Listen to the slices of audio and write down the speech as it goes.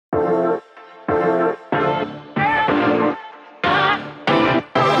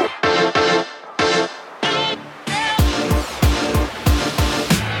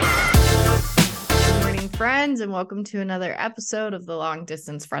friends, and welcome to another episode of the Long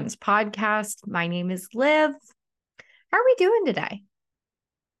Distance Friends podcast. My name is Liv. How are we doing today?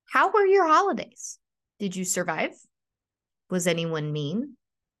 How were your holidays? Did you survive? Was anyone mean?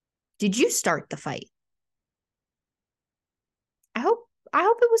 Did you start the fight? I hope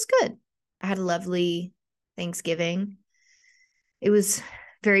it was good. I had a lovely Thanksgiving. It was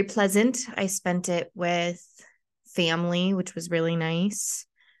very pleasant. I spent it with family, which was really nice.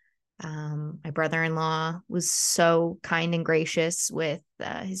 My brother-in-law was so kind and gracious with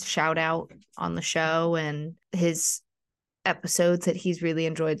his shout out on the show and his episodes that he's really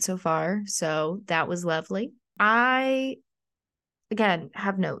enjoyed so far. So that was lovely. I, again,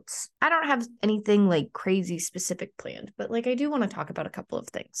 have notes. I don't have anything like crazy specific planned, but like I do want to talk about a couple of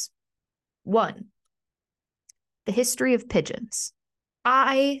things. One, the history of pigeons.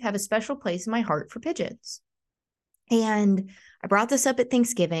 I have a special place in my heart for pigeons. And I brought this up at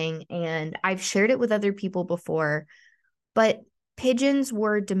Thanksgiving and I've shared it with other people before, but pigeons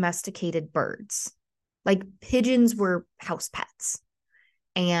were domesticated birds. Like pigeons were house pets.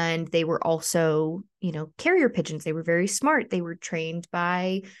 And they were also, carrier pigeons. They were very smart. They were trained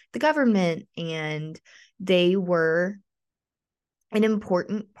by the government and they were an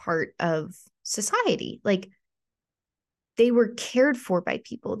important part of society. Like they were cared for by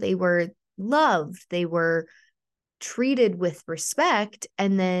people. They were loved. They were treated with respect.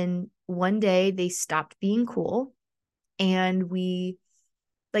 And then one day they stopped being cool. And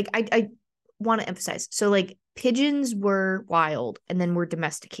I want to emphasize. So like pigeons were wild and then were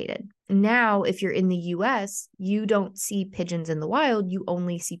domesticated. Now, if you're in the US, you don't see pigeons in the wild. You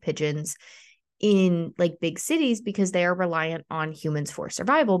only see pigeons in like big cities because they are reliant on humans for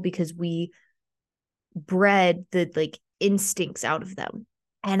survival because we bred the like instincts out of them.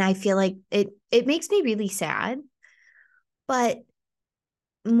 And I feel like it makes me really sad, but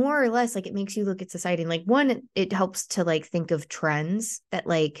more or less like it makes you look at society and like one, it helps to like think of trends that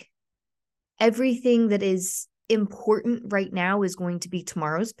like everything that is important right now is going to be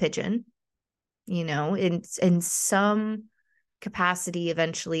tomorrow's pigeon, in some capacity.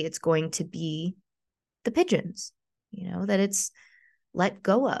 Eventually it's going to be the pigeons, that it's let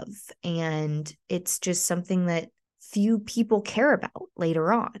go of. And it's just something that few people care about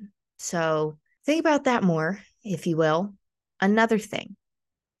later on. So think about that more, if you will. Another thing.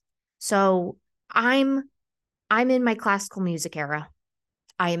 So I'm in my classical music era.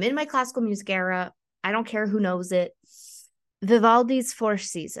 I am in my classical music era. I don't care who knows it. Vivaldi's Four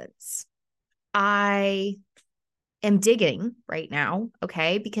Seasons. I am digging right now,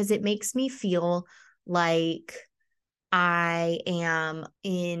 okay? Because it makes me feel like I am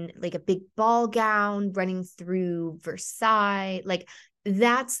in like a big ball gown running through Versailles. Like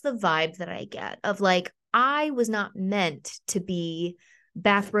that's the vibe that I get of like, I was not meant to be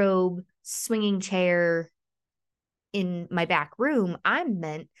bathrobe, swinging chair in my back room. I'm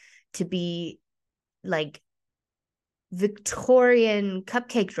meant to be like Victorian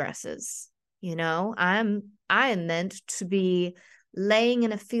cupcake dresses. I am meant to be laying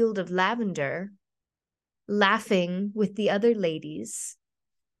in a field of lavender, laughing with the other ladies,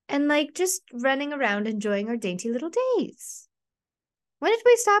 and like just running around enjoying our dainty little days. When did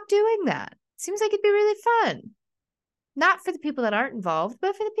we stop doing that? Seems like it'd be really fun. Not for the people that aren't involved,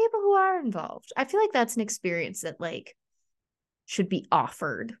 but for the people who are involved. I feel like that's an experience that like should be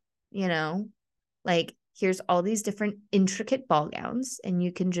offered, like here's all these different intricate ball gowns and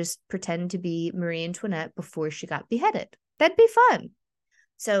you can just pretend to be Marie Antoinette before she got beheaded. That'd be fun.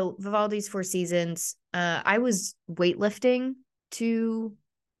 So Vivaldi's Four Seasons, I was weightlifting to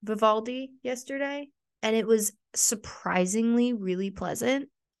Vivaldi yesterday and it was surprisingly really pleasant.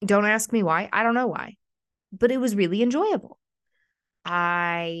 Don't ask me why. I don't know why, but it was really enjoyable.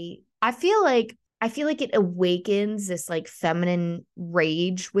 I feel like it awakens this like feminine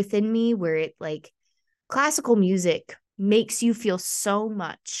rage within me where it like classical music makes you feel so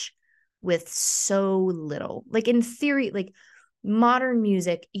much with so little. Like in theory, like modern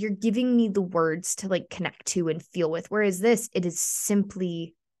music, you're giving me the words to like connect to and feel with. Whereas this, it is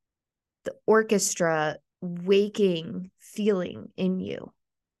simply the orchestra waking feeling in you.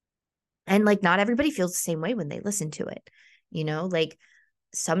 And like not everybody feels the same way when they listen to it. Like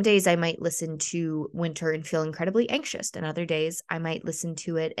some days I might listen to Winter and feel incredibly anxious, and other days I might listen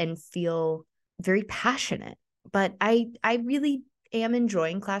to it and feel very passionate. But I really am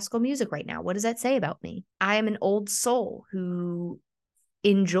enjoying classical music right now. What does that say about me? I am an old soul who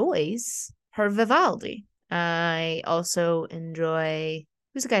enjoys her Vivaldi. I also enjoy,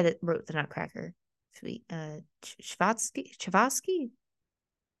 who's the guy that wrote the Nutcracker? Sweet, Chavatsky?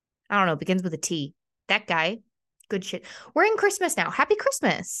 I don't know, begins with a T. That guy. Good shit. We're in Christmas now. Happy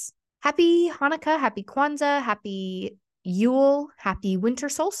Christmas. Happy Hanukkah, happy Kwanzaa, happy Yule, happy winter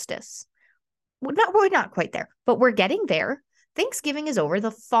solstice. We're not quite there, but we're getting there. Thanksgiving is over. The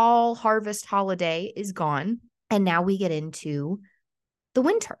fall harvest holiday is gone. And now we get into the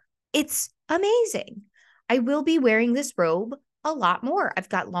winter. It's amazing. I will be wearing this robe a lot more. I've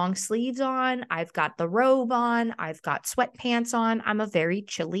got long sleeves on. I've got the robe on. I've got sweatpants on. I'm a very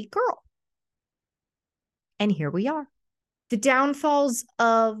chilly girl. And here we are. The downfalls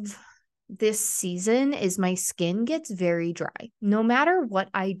of this season is my skin gets very dry. No matter what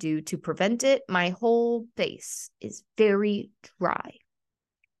I do to prevent it, my whole face is very dry.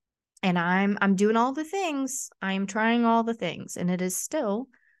 And I'm doing all the things. I'm trying all the things, and it is still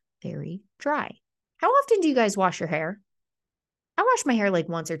very dry. How often do you guys wash your hair? I wash my hair like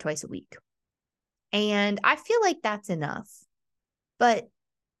once or twice a week. And I feel like that's enough. But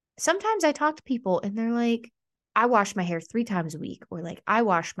sometimes I talk to people and they're like, I wash my hair 3 times a week, or like, I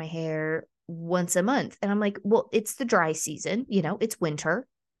wash my hair once a month. And I'm like, well, it's the dry season, it's winter.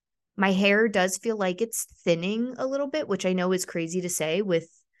 My hair does feel like it's thinning a little bit, which I know is crazy to say with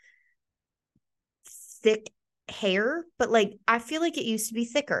thick hair, but like, I feel like it used to be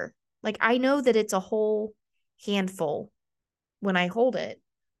thicker. Like, I know that it's a whole handful when I hold it,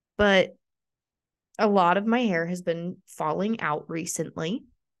 but a lot of my hair has been falling out recently.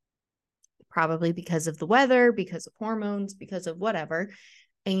 Probably because of the weather, because of hormones, because of whatever.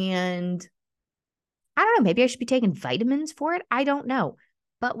 And I don't know, maybe I should be taking vitamins for it. I don't know.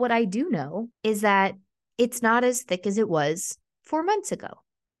 But what I do know is that it's not as thick as it was 4 months ago.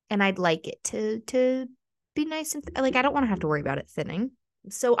 And I'd like it to be nice and like, I don't want to have to worry about it thinning.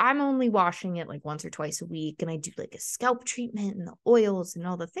 So I'm only washing it like once or twice a week. And I do like a scalp treatment and the oils and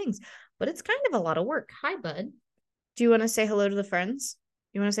all the things. But it's kind of a lot of work. Hi, bud. Do you want to say hello to the friends?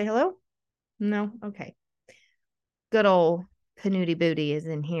 You want to say hello? No? Okay. Good old Canooty Booty is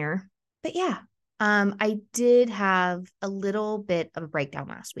in here. But yeah, I did have a little bit of a breakdown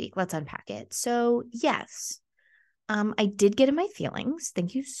last week. Let's unpack it. So yes, I did get in my feelings.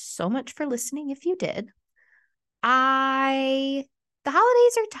 Thank you so much for listening if you did. The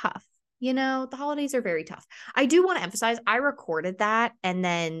holidays are tough. The holidays are very tough. I do want to emphasize, I recorded that. And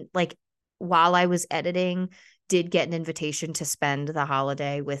then like while I was editing, did get an invitation to spend the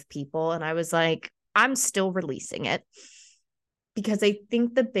holiday with people. And I was like, I'm still releasing it because I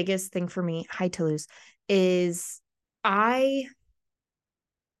think the biggest thing for me, hi Toulouse, is I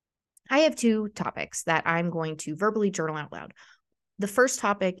have 2 topics that I'm going to verbally journal out loud. The first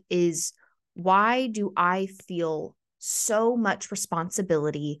topic is, why do I feel so much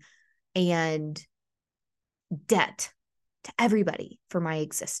responsibility and debt to everybody for my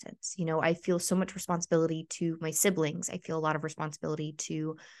existence? I feel so much responsibility to my siblings. I feel a lot of responsibility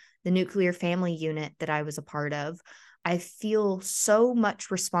to the nuclear family unit that I was a part of. I feel so much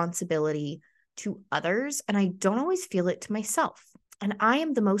responsibility to others, and I don't always feel it to myself. And I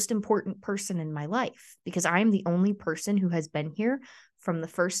am the most important person in my life because I am the only person who has been here from the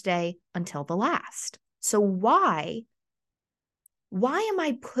first day until the last. So why am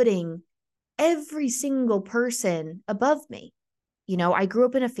I putting every single person above me? I grew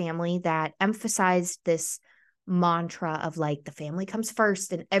up in a family that emphasized this mantra of like, the family comes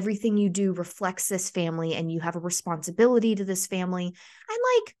first and everything you do reflects this family and you have a responsibility to this family. And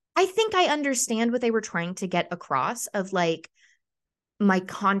like, I think I understand what they were trying to get across of like, my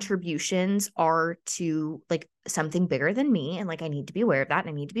contributions are to like something bigger than me. And like, I need to be aware of that and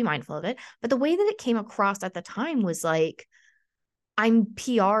I need to be mindful of it. But the way that it came across at the time was like, I'm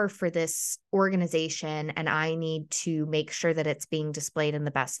PR for this organization and I need to make sure that it's being displayed in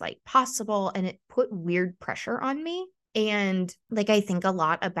the best light possible. And it put weird pressure on me. And like, I think a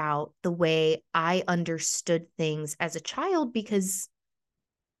lot about the way I understood things as a child because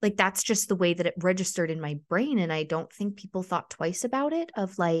like, that's just the way that it registered in my brain. And I don't think people thought twice about it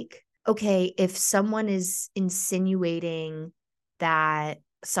of like, okay, if someone is insinuating that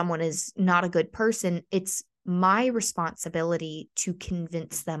someone is not a good person, it's my responsibility to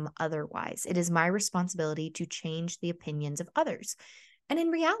convince them otherwise. It is my responsibility to change the opinions of others. And in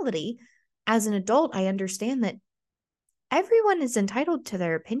reality, as an adult, I understand that everyone is entitled to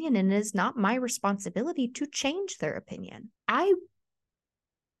their opinion and it is not my responsibility to change their opinion. I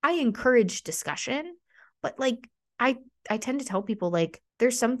encourage discussion, but like I tend to tell people like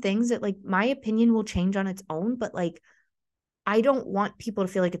there's some things that like my opinion will change on its own, but like I don't want people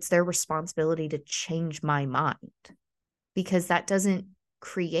to feel like it's their responsibility to change my mind because that doesn't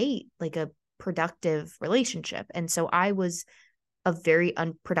create like a productive relationship. And so I was a very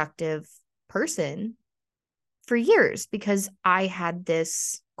unproductive person for years because I had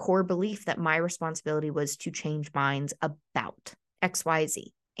this core belief that my responsibility was to change minds about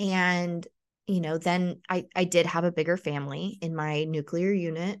XYZ. And, then I did have a bigger family in my nuclear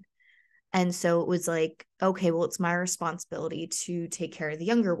unit. And so it was like, okay, well, it's my responsibility to take care of the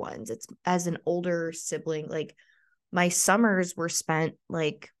younger ones. It's as an older sibling, like my summers were spent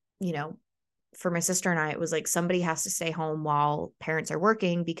like, for my sister and I, it was like somebody has to stay home while parents are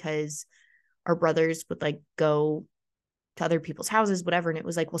working because our brothers would like go to other people's houses, whatever. And it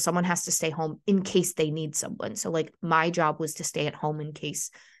was like, well, someone has to stay home in case they need someone. So like my job was to stay at home in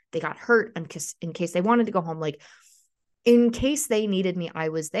case they got hurt, in case they wanted to go home. Like in case they needed me, I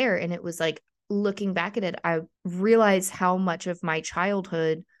was there. And it was like, looking back at it, I realized how much of my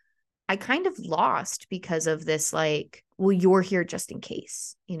childhood I kind of lost because of this, like, well, you're here just in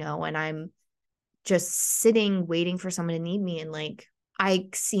case, and I'm just sitting waiting for someone to need me. And like, I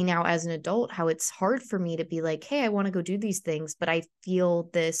see now as an adult how it's hard for me to be like, hey, I want to go do these things, but I feel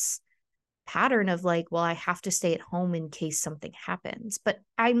this pattern of like, well, I have to stay at home in case something happens, but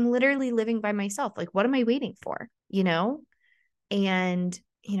I'm literally living by myself. Like, what am I waiting for? And,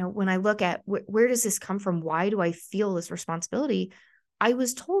 when I look at where does this come from? Why do I feel this responsibility? I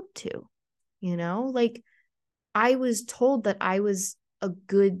was told to, like I was told that I was a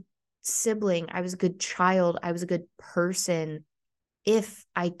good sibling. I was a good child. I was a good person if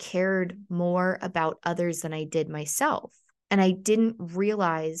I cared more about others than I did myself. And I didn't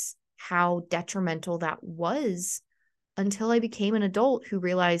realize how detrimental that was until I became an adult who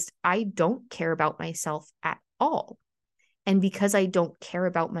realized I don't care about myself at all. And because I don't care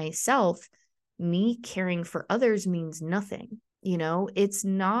about myself, me caring for others means nothing. It's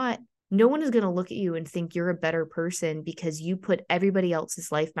not, no one is going to look at you and think you're a better person because you put everybody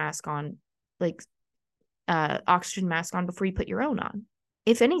else's life mask on, like oxygen mask on before you put your own on.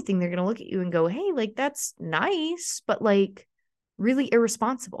 If anything, they're going to look at you and go, hey, like that's nice, but like really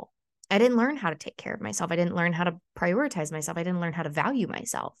irresponsible. I didn't learn how to take care of myself. I didn't learn how to prioritize myself. I didn't learn how to value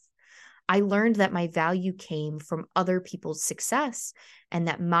myself. I learned that my value came from other people's success and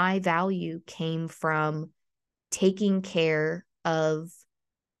that my value came from taking care of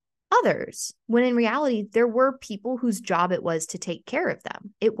others. When in reality, there were people whose job it was to take care of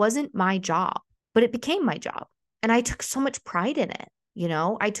them. It wasn't my job, but it became my job. And I took so much pride in it.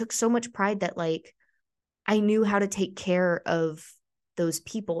 I took so much pride that like I knew how to take care of those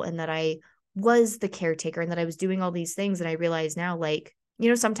people and that I was the caretaker and that I was doing all these things. And I realize now, like,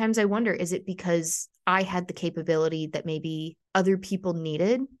 sometimes I wonder, is it because I had the capability that maybe other people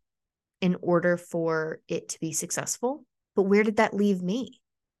needed in order for it to be successful? But where did that leave me?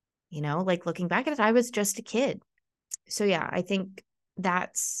 Like looking back at it, I was just a kid. So yeah, I think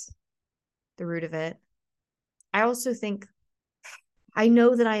that's the root of it. I also think I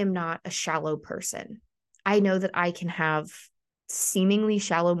know that I am not a shallow person. I know that I can have seemingly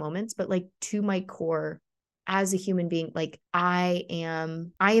shallow moments, but like to my core, as a human being, like I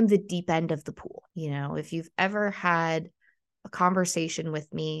am the deep end of the pool. If you've ever had a conversation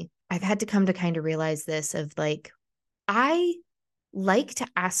with me, I've had to come to kind of realize this of like, I like to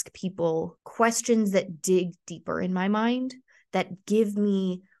ask people questions that dig deeper in my mind, that give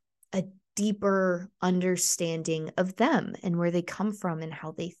me a deeper understanding of them and where they come from and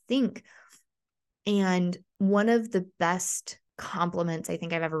how they think. And one of the best compliments I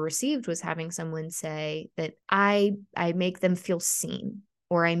think I've ever received was having someone say that I make them feel seen,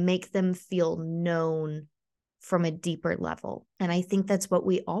 or I make them feel known from a deeper level. And I think that's what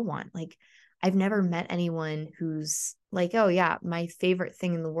we all want. Like, I've never met anyone who's like, oh yeah, my favorite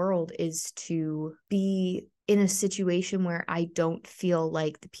thing in the world is to be in a situation where I don't feel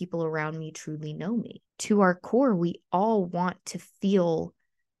like the people around me truly know me. To our core, we all want to feel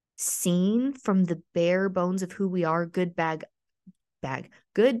seen from the bare bones of who we are, good,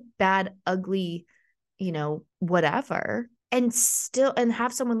 good, bad, ugly, whatever. And still, and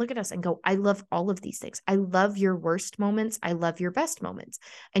have someone look at us and go, I love all of these things. I love your worst moments. I love your best moments.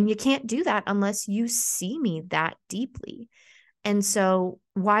 And you can't do that unless you see me that deeply. And so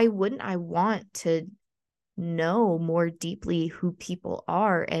why wouldn't I want to know more deeply who people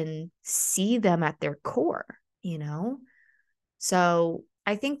are and see them at their core? So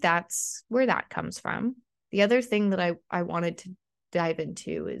I think that's where that comes from. The other thing that I wanted to dive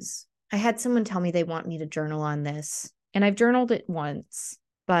into is I had someone tell me they want me to journal on this, and I've journaled it once,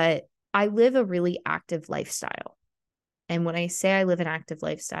 but I live a really active lifestyle. And when I say I live an active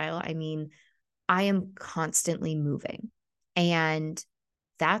lifestyle, I mean I am constantly moving. And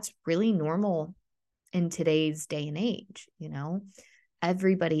that's really normal in today's day and age.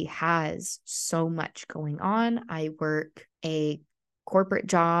 Everybody has so much going on. I work a corporate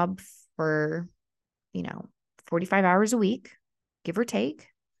job for, 45 hours a week, give or take.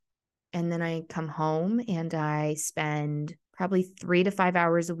 And then I come home and I spend probably 3 to 5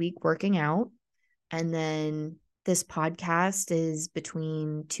 hours a week working out. And then this podcast is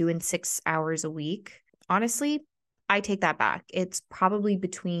between 2 and 6 hours a week. Honestly, I take that back. It's probably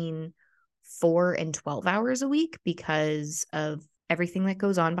between 4 and 12 hours a week because of everything that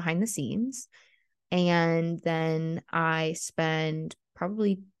goes on behind the scenes. And then I spend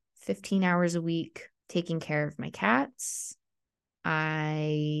probably 15 hours a week taking care of my cats.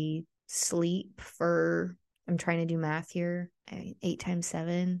 I sleep for, I'm trying to do math here, 8 times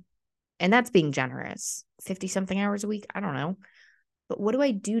 7. And that's being generous. 50 something hours a week. I don't know. But what do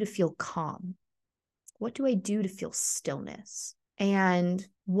I do to feel calm? What do I do to feel stillness? And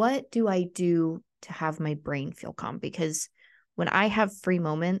what do I do to have my brain feel calm? Because when I have free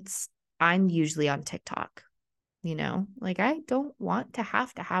moments, I'm usually on TikTok, like I don't want to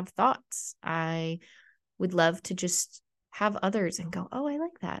have thoughts. I would love to just have others and go, oh, I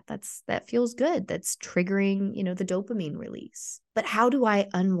like that. That feels good. That's triggering, the dopamine release. But how do I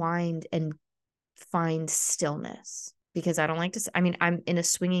unwind and find stillness? Because I don't like to, I'm in a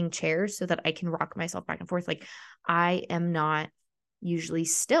swinging chair so that I can rock myself back and forth. Like I am not usually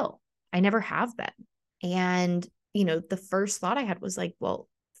still. I never have been. And, the first thought I had was like, well,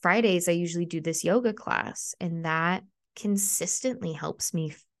 Fridays, I usually do this yoga class, and that consistently helps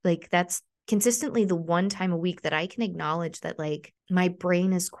me. Like that's consistently the one time a week that I can acknowledge that like my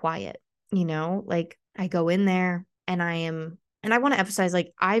brain is quiet, like I go in there and and I want to emphasize,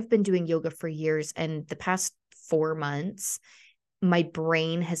 like I've been doing yoga for years, and the past 4 months, my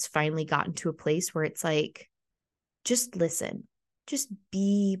brain has finally gotten to a place where it's like, just listen, just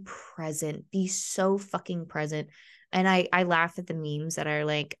be present, be so fucking present. And I laugh at the memes that are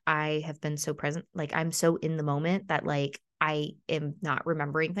like, I have been so present. Like I'm so in the moment that like I am not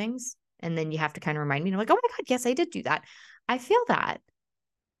remembering things. And then you have to kind of remind me, like, oh my God, yes, I did do that. I feel that.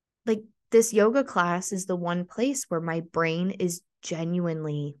 Like this yoga class is the one place where my brain is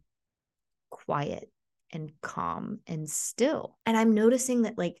genuinely quiet and calm and still. And I'm noticing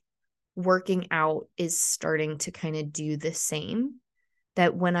that like working out is starting to kind of do the same.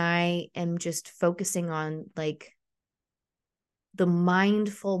 That when I am just focusing on like the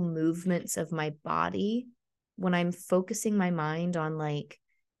mindful movements of my body, when I'm focusing my mind on like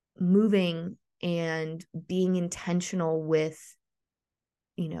moving and being intentional with,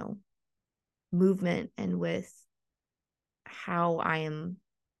 movement and with how I am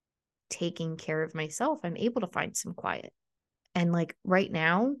taking care of myself, I'm able to find some quiet. And like right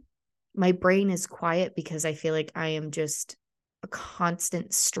now, my brain is quiet because I feel like I am just a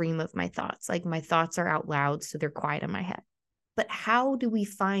constant stream of my thoughts. Like my thoughts are out loud, so they're quiet in my head. But how do we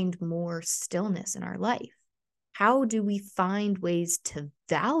find more stillness in our life? How do we find ways to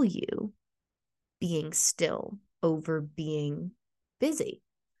value being still over being busy?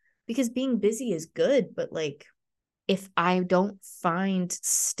 Because being busy is good, but like if I don't find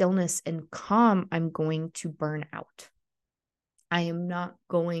stillness and calm, I'm going to burn out. I am not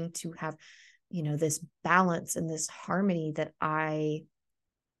going to have, this balance and this harmony that I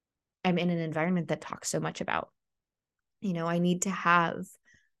am in an environment that talks so much about. I need to have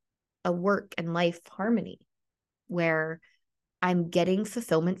a work and life harmony where I'm getting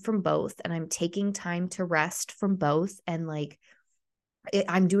fulfillment from both and I'm taking time to rest from both. And like,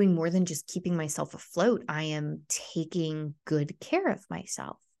 I'm doing more than just keeping myself afloat. I am taking good care of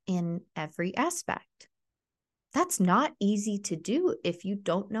myself in every aspect. That's not easy to do if you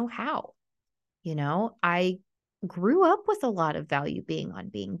don't know how. I grew up with a lot of value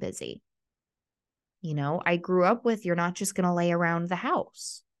being busy. I grew up with, you're not just going to lay around the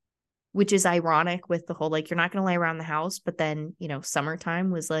house, which is ironic with the whole, like, you're not going to lay around the house. But then,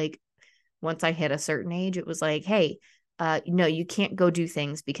 summertime was like, once I hit a certain age, it was like, hey, no, you can't go do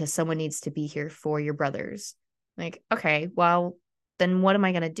things because someone needs to be here for your brothers. Like, okay, well, then what am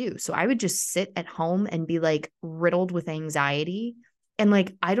I going to do? So I would just sit at home and be like riddled with anxiety. And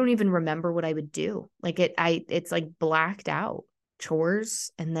like, I don't even remember what I would do. Like it's like blacked out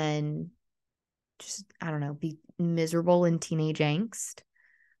chores and then just, I don't know, be miserable in teenage angst.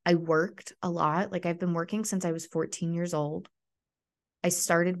 I worked a lot. Like I've been working since I was 14 years old. I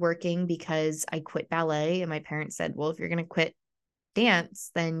started working because I quit ballet and my parents said, well, if you're going to quit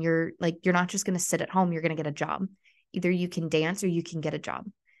dance, then you're not just going to sit at home. You're going to get a job. Either you can dance or you can get a job.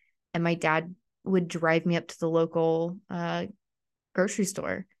 And my dad would drive me up to the local grocery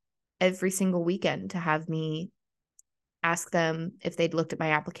store every single weekend to have me ask them if they'd looked at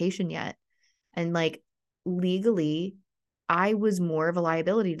my application yet. And like legally, I was more of a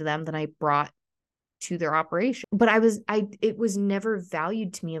liability to them than I brought to their operation. But it was never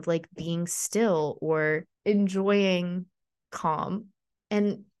valued to me of like being still or enjoying calm.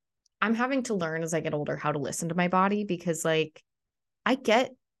 And I'm having to learn as I get older how to listen to my body, because like I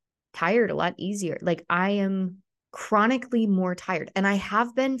get tired a lot easier. Like I am chronically more tired, and I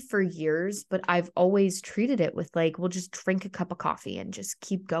have been for years, but I've always treated it with like, we'll just drink a cup of coffee and just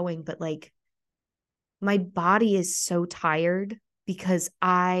keep going. But like my body is so tired because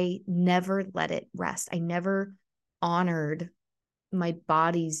I never let it rest. I never honored my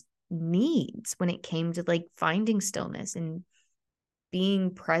body's needs when it came to like finding stillness and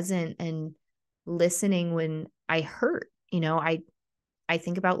being present and listening when I hurt. I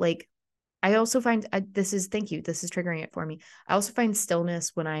think about like, I also find thank you. This is triggering it for me. I also find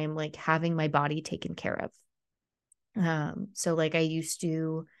stillness when I am like having my body taken care of. So like I used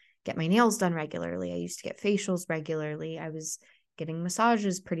to get my nails done regularly. I used to get facials regularly. I was getting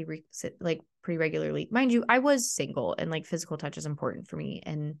massages pretty regularly. Mind you, I was single, and like physical touch is important for me.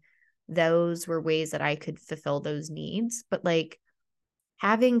 And those were ways that I could fulfill those needs. But like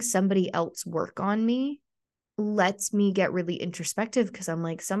having somebody else work on me lets me get really introspective, because I'm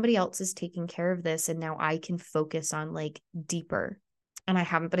like, somebody else is taking care of this, and now I can focus on like deeper. And I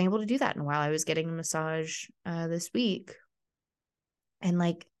haven't been able to do that in a while. I was getting a massage this week, and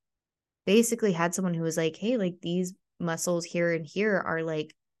like basically had someone who was like, hey, like these muscles here and here are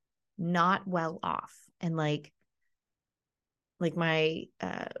like not well off. And like my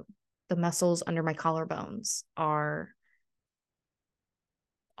the muscles under my collarbones are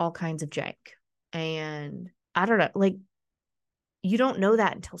all kinds of jank. And I don't know, like you don't know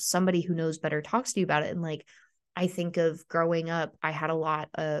that until somebody who knows better talks to you about it. And like I think of growing up, I had a lot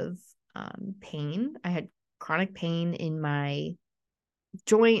of pain. I had chronic pain in my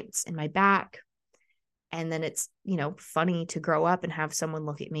joints, in my back. And then it's, funny to grow up and have someone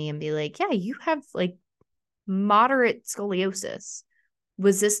look at me and be like, yeah, you have like moderate scoliosis.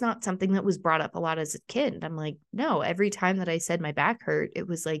 Was this not something that was brought up a lot as a kid? And I'm like, no, every time that I said my back hurt, it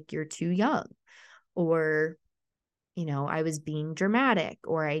was like, you're too young, or, I was being dramatic,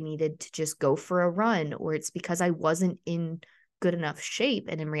 or I needed to just go for a run, or it's because I wasn't in good enough shape.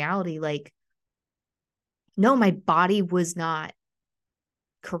 And in reality, like, no, my body was not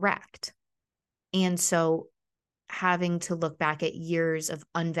correct. And so having to look back at years of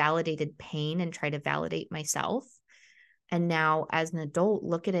unvalidated pain and try to validate myself. And now as an adult,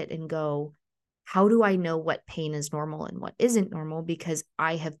 look at it and go, how do I know what pain is normal and what isn't normal? Because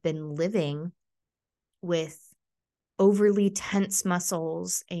I have been living with overly tense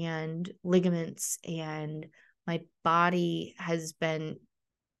muscles and ligaments, and my body has been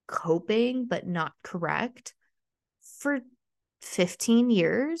coping but not correct for 15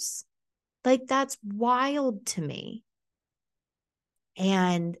 years. Like that's wild to me.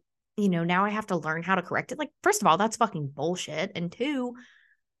 And, now I have to learn how to correct it. Like, first of all, that's fucking bullshit. And two,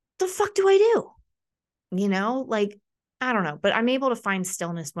 the fuck do I do? Like, I don't know, but I'm able to find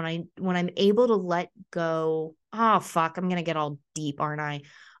stillness when I'm able to let go. Oh, fuck. I'm going to get all deep, aren't I?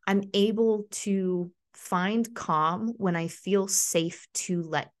 I'm able to find calm when I feel safe to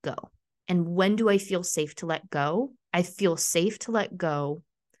let go. And when do I feel safe to let go? I feel safe to let go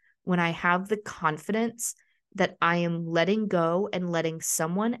when I have the confidence that I am letting go and letting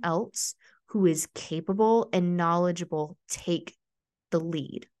someone else who is capable and knowledgeable take the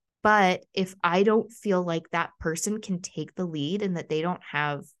lead. But if I don't feel like that person can take the lead, and that they don't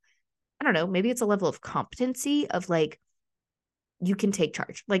have, I don't know, maybe it's a level of competency of like, you can take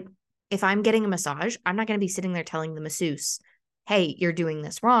charge. Like if I'm getting a massage, I'm not going to be sitting there telling the masseuse, hey, you're doing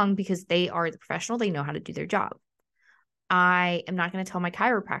this wrong, because they are the professional. They know how to do their job. I am not going to tell my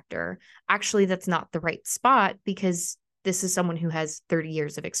chiropractor, actually, that's not the right spot, because this is someone who has 30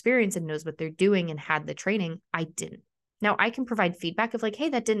 years of experience and knows what they're doing and had the training. I didn't. Now I can provide feedback of like, hey,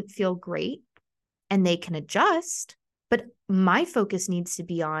 that didn't feel great, and they can adjust. But my focus needs to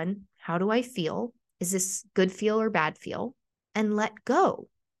be on, how do I feel? Is this good feel or bad feel? And let go.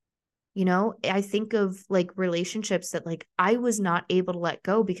 I think of like relationships that like I was not able to let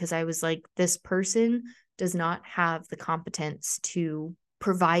go because I was like, this person does not have the competence to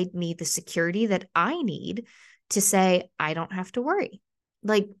provide me the security that I need to say, I don't have to worry.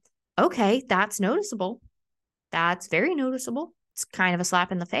 Like, okay, that's noticeable. That's very noticeable. It's kind of a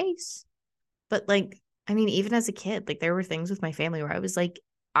slap in the face. But like, I mean, even as a kid, like there were things with my family where I was like,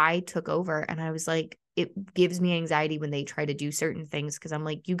 I took over, and I was like, it gives me anxiety when they try to do certain things, because I'm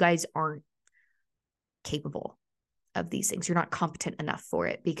like, you guys aren't capable of these things. You're not competent enough for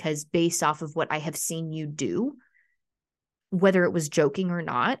it, because based off of what I have seen you do, whether it was joking or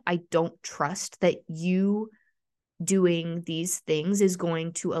not, I don't trust that you doing these things is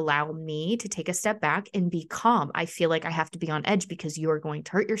going to allow me to take a step back and be calm. I feel like I have to be on edge because you are going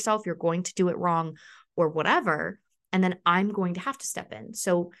to hurt yourself, you're going to do it wrong or whatever. And then I'm going to have to step in.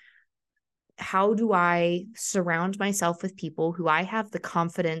 So how do I surround myself with people who I have the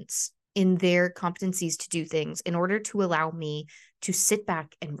confidence in their competencies to do things in order to allow me to sit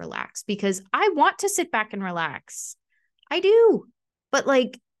back and relax? Because I want to sit back and relax. I do. But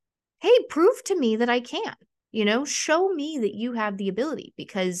like, hey, prove to me that I can, show me that you have the ability,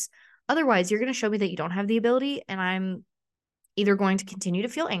 because otherwise you're going to show me that you don't have the ability. And I'm either going to continue to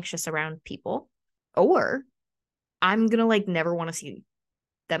feel anxious around people, or I'm going to like never want to see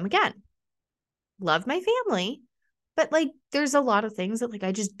them again. Love my family, but like there's a lot of things that like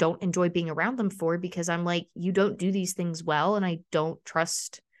I just don't enjoy being around them for, because I'm like, you don't do these things well, and I don't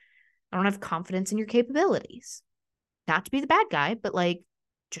have confidence in your capabilities. Not to be the bad guy, but like,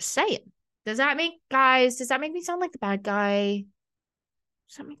 just saying. Does that make me sound like the bad guy?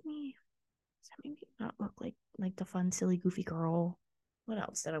 Does that make me not look like the fun, silly, goofy girl? What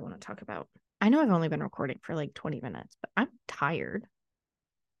else did I want to talk about? I know I've only been recording for like 20 minutes, but I'm tired.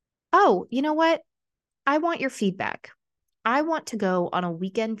 Oh, you know what? I want your feedback. I want to go on a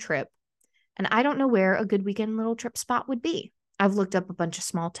weekend trip, and I don't know where a good weekend little trip spot would be. I've looked up a bunch of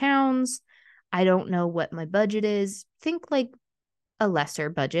small towns. I don't know what my budget is. Think like a lesser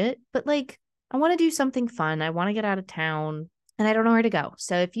budget, but like I want to do something fun. I want to get out of town, and I don't know where to go.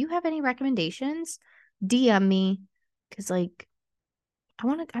 So if you have any recommendations, DM me, because like I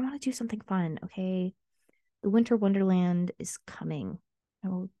want to do something fun. Okay. The Winter Wonderland is coming. I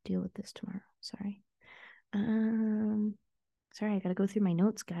will deal with this tomorrow. Sorry. Um, Sorry, I gotta go through my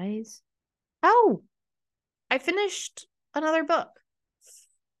notes, guys. Oh, I finished another book.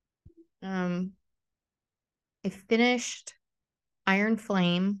 I finished Iron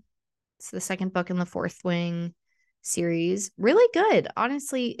Flame. It's the second book in the Fourth Wing series. Really good.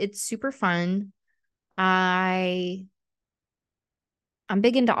 Honestly, it's super fun. I'm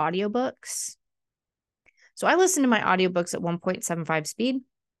big into audiobooks. So I listen to my audiobooks at 1.75 speed,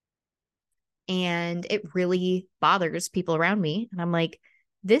 and it really bothers people around me. And I'm like,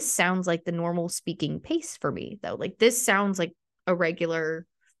 this sounds like the normal speaking pace for me, though. Like, this sounds like a regular,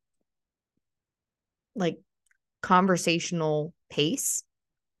 like, conversational pace.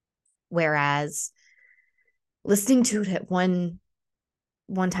 Whereas listening to it at one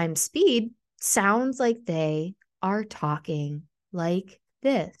time speed sounds like they are talking like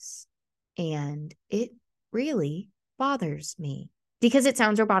this. And it really bothers me because it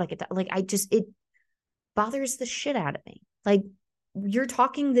sounds robotic. It bothers the shit out of me. Like, you're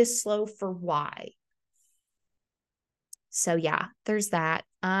talking this slow for why? So yeah, there's that.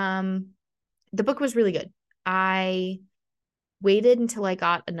 The book was really good. I waited until I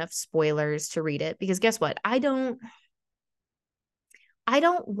got enough spoilers to read it, because guess what? I don't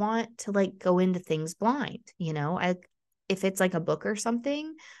want to like go into things blind, if it's like a book or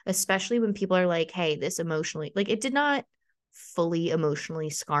something, especially when people are like, hey, this emotionally, like, it did not fully emotionally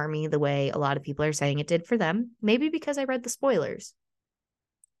scar me the way a lot of people are saying it did for them. Maybe because I read the spoilers.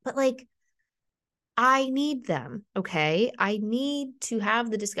 But like, I need them, okay? I need to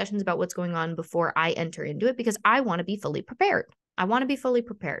have the discussions about what's going on before I enter into it, because I want to be fully prepared. I want to be fully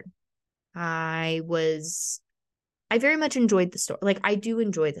prepared. I very much enjoyed the story. Like, I do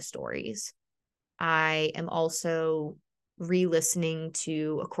enjoy the stories. I am also re-listening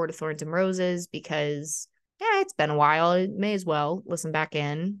to A Court of Thorns and Roses because, yeah, it's been a while. I may as well listen back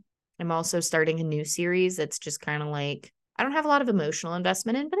in. I'm also starting a new series that's just kind of like, I don't have a lot of emotional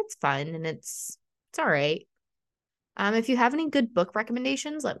investment in, but it's fun and it's all right. If you have any good book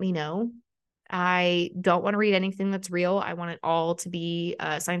recommendations, let me know. I don't want to read anything that's real. I want it all to be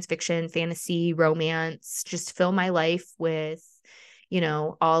science fiction, fantasy, romance, just fill my life with,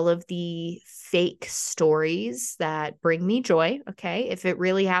 all of the fake stories that bring me joy. Okay. If it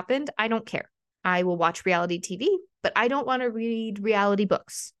really happened, I don't care. I will watch reality TV, but I don't want to read reality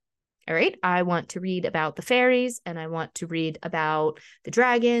books. All right. I want to read about the fairies, and I want to read about the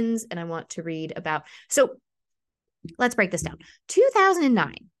dragons, and I want to read about. So let's break this down.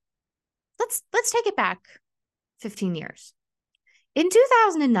 2009. Let's take it back 15 years. In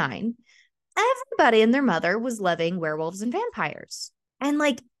 2009, everybody and their mother was loving werewolves and vampires. And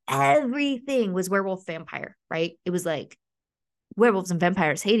like, everything was werewolf vampire, right? It was like werewolves and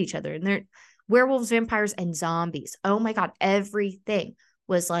vampires hate each other, and they're werewolves, vampires, and zombies. Oh my God, everything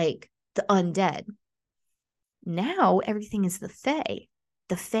was like the undead. Now everything is the fae,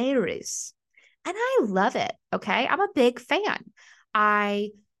 the fairies. And I love it. Okay. I'm a big fan. I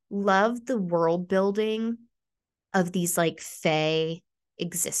love the world building of these like fae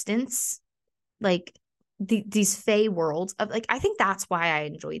existence, like these fae worlds of like, I think that's why I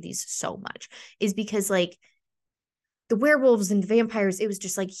enjoy these so much, is because like the werewolves and vampires, it was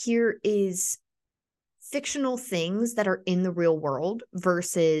just like, here is fictional things that are in the real world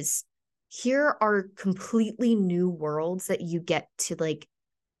versus here are completely new worlds that you get to like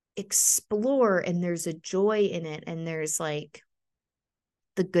explore, and there's a joy in it, and there's like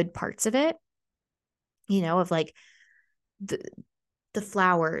the good parts of it, of like the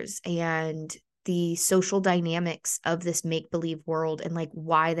flowers and the social dynamics of this make-believe world, and like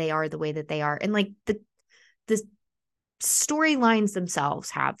why they are the way that they are, and like the storylines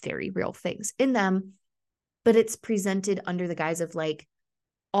themselves have very real things in them, but it's presented under the guise of like,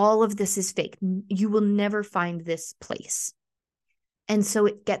 all of this is fake. You will never find this place. And so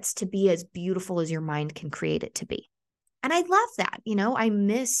it gets to be as beautiful as your mind can create it to be. And I love that. I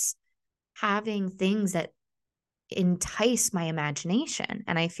miss having things that entice my imagination.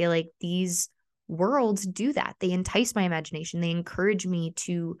 And I feel like these worlds do that. They entice my imagination. They encourage me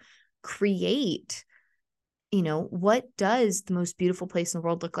to create, what does the most beautiful place in the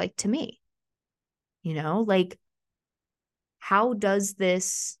world look like to me? Like, how does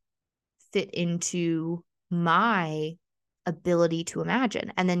this fit into my ability to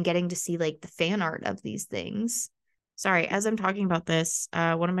imagine? And then getting to see like the fan art of these things. Sorry, as I'm talking about this,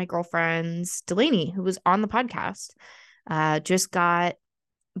 one of my girlfriends, Delaney, who was on the podcast, just got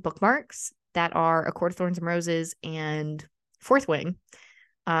bookmarks that are A Court of Thorns and Roses and Fourth Wing.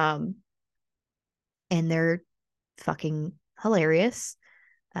 And they're fucking hilarious.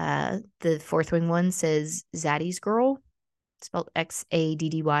 The Fourth Wing one says Zaddy's Girl, spelled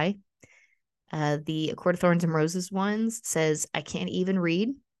Xaddy. The A Court of Thorns and Roses ones says I can't even read.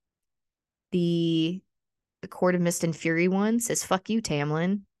 The Court of Mist and Fury one says fuck you,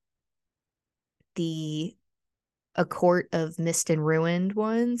 Tamlin. The A Court of Mist and Ruined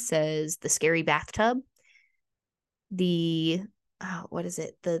one says the scary bathtub. The what is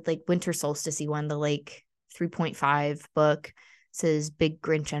it? The like winter solstice one, the like 3.5 book says big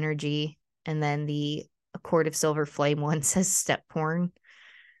Grinch energy. And then the A Court of Silver Flame one says step porn,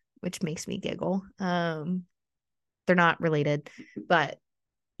 which makes me giggle. They're not related, but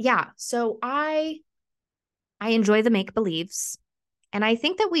yeah. So I enjoy the make-believes, and I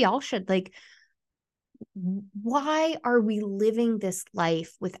think that we all should. Like, why are we living this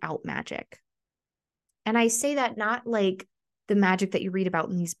life without magic? And I say that not like the magic that you read about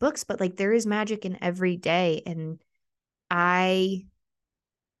in these books, but like there is magic in every day. And I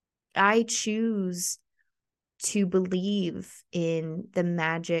choose to believe in the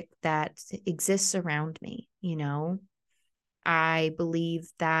magic that exists around me. I believe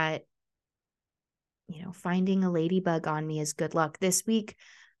that, finding a ladybug on me is good luck. This week,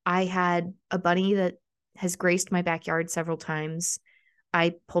 I had a bunny that has graced my backyard several times.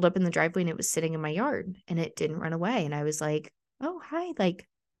 I pulled up in the driveway and it was sitting in my yard and it didn't run away. And I was like, oh, hi, like,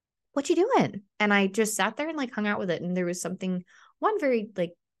 what you doing? And I just sat there and like hung out with it. And there was something, one, very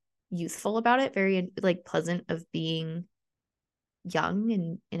like youthful about it, very like pleasant of being young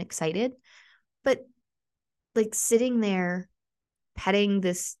and excited, but like sitting there petting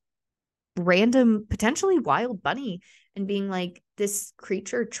this random, potentially wild bunny and being like, this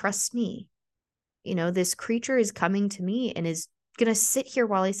creature trusts me. This creature is coming to me and is gonna sit here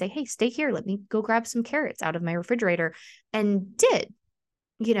while I say, hey, stay here, let me go grab some carrots out of my refrigerator, and did.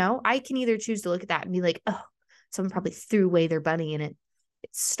 I can either choose to look at that and be like, oh, someone probably threw away their bunny and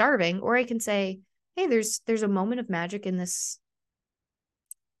it's starving, or I can say, hey, there's a moment of magic in this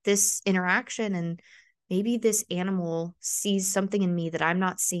interaction, and maybe this animal sees something in me that I'm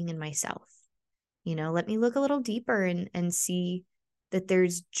not seeing in myself. Let me look a little deeper and see that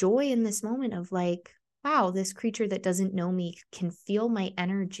there's joy in this moment of like, wow, this creature that doesn't know me can feel my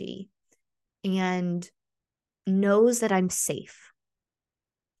energy and knows that I'm safe.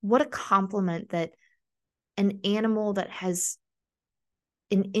 What a compliment that an animal that has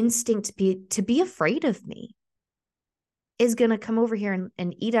an instinct to be afraid of me is going to come over here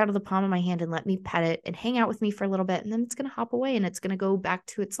and eat out of the palm of my hand and let me pet it and hang out with me for a little bit. And then it's going to hop away and it's going to go back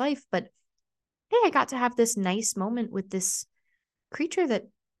to its life. But hey, I got to have this nice moment with this creature that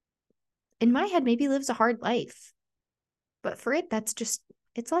in my head maybe lives a hard life, but for it, that's just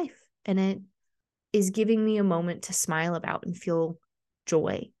its life. And it is giving me a moment to smile about and feel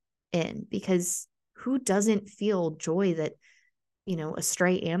joy in, because who doesn't feel joy that, a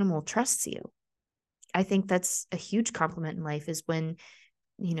stray animal trusts you? I think that's a huge compliment in life, is when,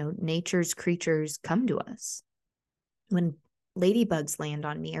 nature's creatures come to us. When ladybugs land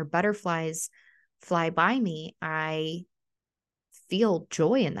on me or butterflies fly by me, I feel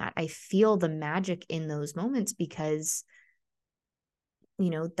joy in that. I feel the magic in those moments because,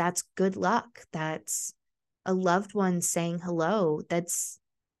 that's good luck. That's a loved one saying hello. That's,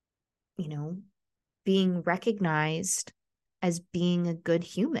 being recognized as being a good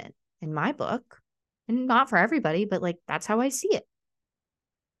human in my book. And not for everybody, but like that's how I see it.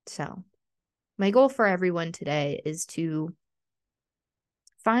 So My goal for everyone today is to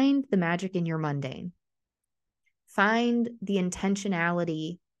find the magic in your mundane. Find the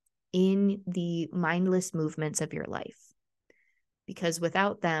intentionality in the mindless movements of your life. Because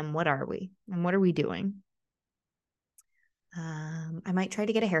without them, what are we? And what are we doing? I might try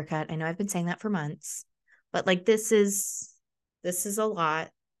to get a haircut. I know I've been saying that for months, but like this is a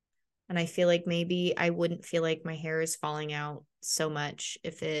lot. And I feel like maybe I wouldn't feel like my hair is falling out so much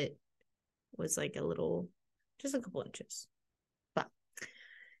if it was like a little, just a couple inches. But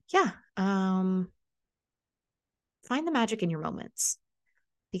yeah, find the magic in your moments,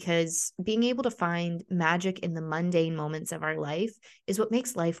 because being able to find magic in the mundane moments of our life is what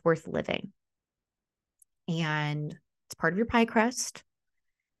makes life worth living. And it's part of your pie crust.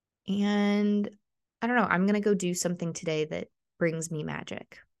 And I don't know, I'm going to go do something today that brings me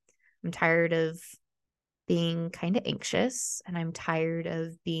magic. I'm tired of being kind of anxious, and I'm tired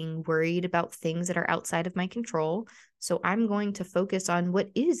of being worried about things that are outside of my control. So I'm going to focus on what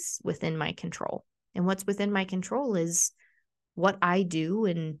is within my control. And what's within my control is what I do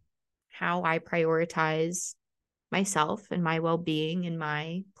and how I prioritize myself and my well-being and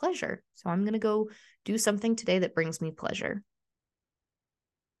my pleasure. So I'm going to go do something today that brings me pleasure.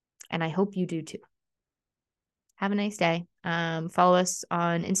 And I hope you do too. Have a nice day. Follow us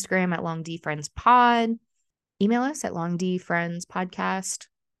on Instagram at Long D Friends Pod. Email us at longdfriendspodcast,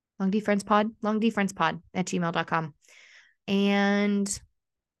 longdfriendspod at gmail.com. And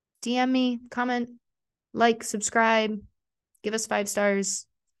DM me, comment, like, subscribe, give us 5 stars.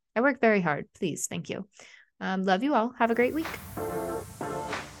 I work very hard. Please. Thank you. Love you all. Have a great week.